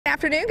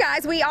Afternoon,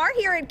 guys. We are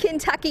here at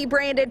Kentucky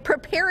Brandon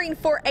preparing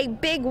for a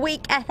big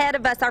week ahead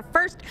of us. Our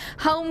first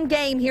home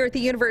game here at the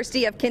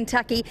University of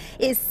Kentucky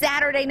is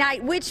Saturday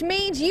night, which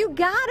means you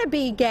gotta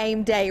be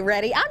game day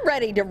ready. I'm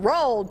ready to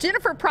roll.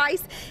 Jennifer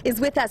Price is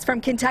with us from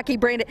Kentucky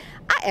Brandon.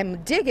 I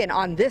am digging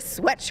on this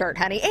sweatshirt,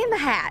 honey, and the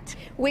hat.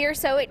 We are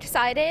so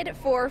excited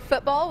for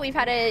football. We've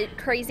had a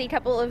crazy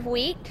couple of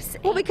weeks.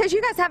 Well, because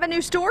you guys have a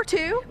new store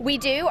too. We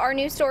do. Our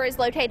new store is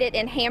located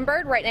in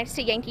Hamburg, right next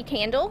to Yankee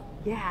Candle.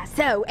 Yeah,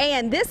 so,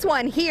 and this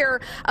one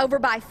here over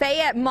by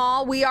Fayette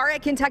Mall, we are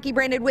at Kentucky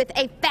Brandon with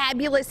a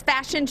fabulous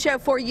fashion show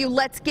for you.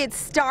 Let's get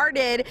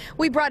started.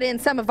 We brought in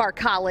some of our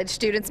college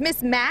students.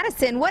 Miss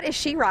Madison, what is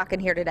she rocking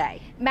here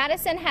today?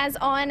 Madison has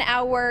on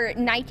our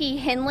Nike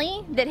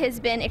Henley that has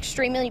been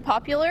extremely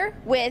popular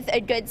with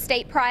a good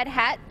state pride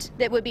hat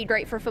that would be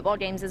great for football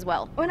games as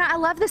well. Well, I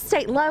love the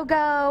state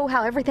logo,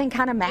 how everything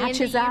kind of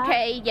matches up. In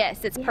the UK,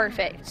 yes, it's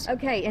perfect.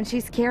 Okay, and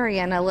she's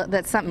carrying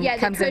that's something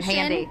comes in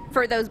handy.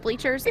 For those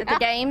bleachers at the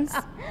games.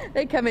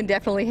 They come in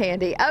definitely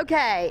handy.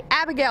 Okay,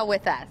 Abigail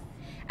with us.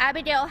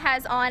 Abigail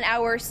has on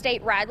our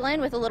state raglan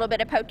with a little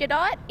bit of polka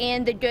dot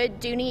and the good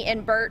Dooney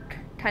and Burke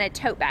kind of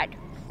tote bag.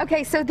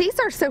 Okay, so these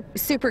are so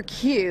super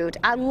cute.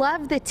 I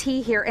love the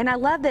tee here, and I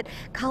love that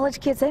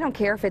college kids, they don't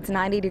care if it's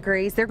 90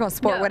 degrees. They're going to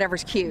sport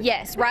whatever's cute.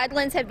 Yes,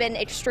 raglans have been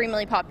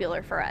extremely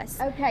popular for us.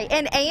 Okay,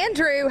 and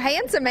Andrew,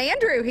 handsome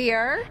Andrew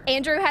here.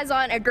 Andrew has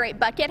on a great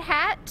bucket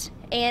hat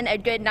and a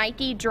good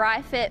Nike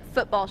dry fit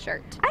football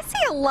shirt. I see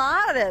a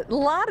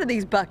lot of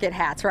these bucket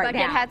hats right now.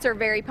 Bucket hats are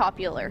very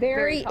popular.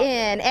 Very popular.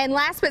 And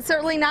last but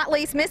certainly not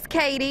least, Miss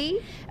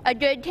Katie. A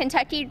good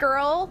Kentucky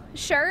girl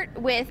shirt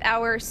with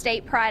our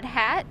state pride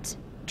hat.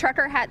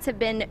 Trucker hats have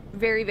been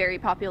very, very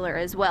popular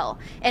as well.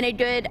 And a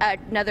good,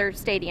 another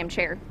stadium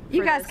chair.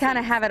 You guys kind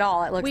of have it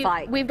all, it looks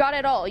like. We've got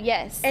it all,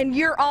 yes. And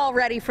you're all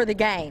ready for the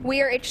game.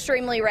 We are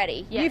extremely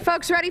ready, yes. You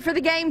folks ready for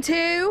the game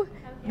too?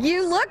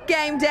 You look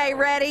game day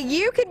ready.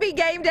 You can be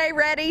game day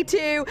ready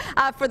too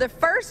for the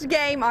first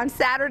game on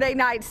Saturday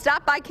night.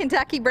 Stop by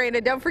Kentucky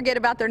Brandon. Don't forget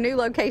about their new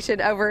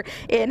location over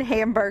in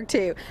Hamburg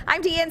too.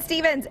 I'm Deanne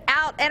Stevens,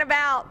 out and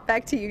about.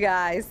 Back to you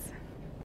guys.